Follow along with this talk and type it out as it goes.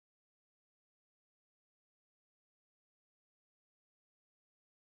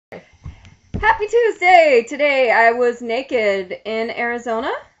Happy Tuesday! Today I was naked in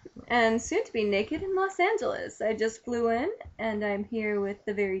Arizona and soon to be naked in Los Angeles. I just flew in and I'm here with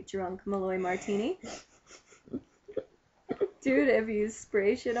the very drunk Malloy Martini. Dude, if you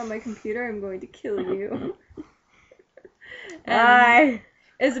spray shit on my computer, I'm going to kill you. Hi.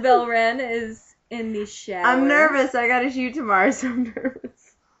 Isabel Wren is in the shower. I'm nervous. I gotta shoot tomorrow, so I'm nervous.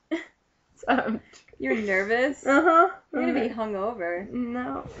 You're nervous? Uh-huh. You're gonna be hungover.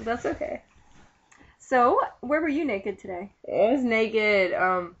 No, that's okay. So, where were you naked today? I was naked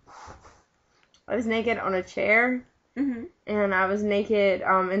on a chair. Mm-hmm. And I was naked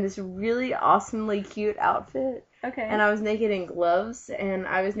in this really awesomely cute outfit. Okay. And I was naked in gloves, and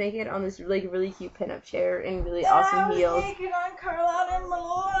I was naked on this really cute pinup chair in really awesome heels. I was naked on Carlotta and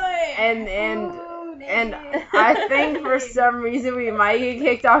Malloy. And I think for some reason we might get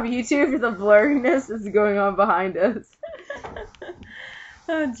kicked off YouTube for the blurriness that's going on behind us.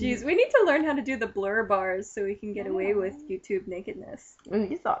 Oh jeez, we need to learn how to do the blur bars so we can get away with YouTube nakedness. And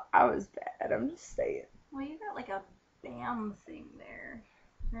you thought I was bad, I'm just saying. Well, you got like a BAM thing there.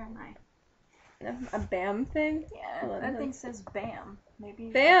 Where am I? A BAM thing? Yeah, that thing says BAM.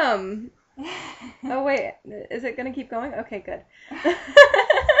 Maybe. BAM! Oh wait, is it gonna keep going? Okay, good.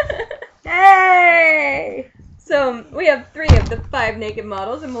 Hey! So, we have 3 of the 5 naked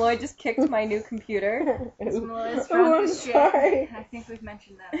models, and Malloy just kicked my new computer. Malloy's drunk I'm as shit. sorry. I think we've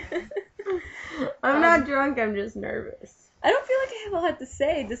mentioned that. I'm not drunk, I'm just nervous. I don't feel like I have a lot to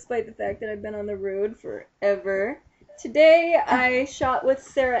say, despite the fact that I've been on the road forever. Today, I shot with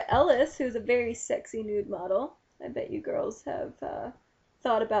Sarah Ellis, who's a very sexy nude model. I bet you girls have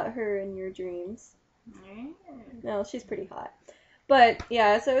thought about her in your dreams. No, she's pretty hot. But,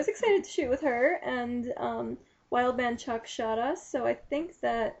 yeah, so I was excited to shoot with her, and Wildman Chuck shot us, so I think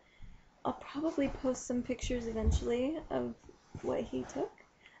that I'll probably post some pictures eventually of what he took.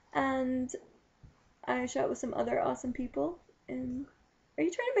 And I shot with some other awesome people, and are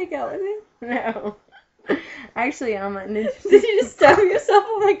you trying to make out with me? No. Actually, I'm not interested. Did you just stab yourself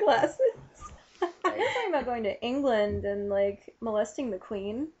with my glasses? You're talking about going to England and, like, molesting the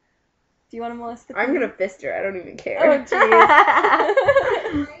Queen. Do you want to molest the Queen? I'm gonna fist her, I don't even care. Oh,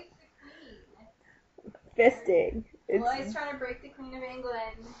 jeez. Fisting. Malloy's trying to break the Queen of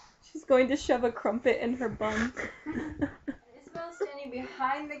England. She's going to shove a crumpet in her bum. Isabel's standing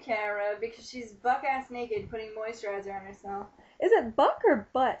behind the camera because she's buck-ass naked putting moisturizer on herself. Is it buck or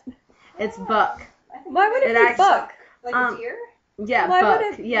butt? It's buck. Why would it be actually- buck? Like a deer? Yeah, Why buck.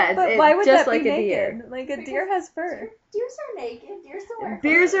 would it, yeah, but it's why would just that like be a naked? deer. Like a deer has fur. Deers are naked. Deers don't wear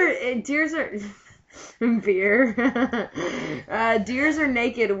Deers fur. Deers are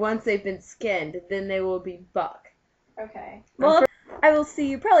naked once they've been skinned, then they will be buck. Okay. Well, I will see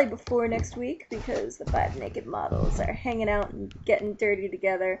you probably before next week because the 5 naked models are hanging out and getting dirty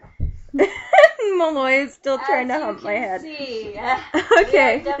together. Malloy is still trying to hump my head. See,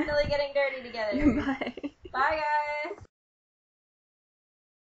 Okay. we are definitely getting dirty together. Bye. Bye, guys.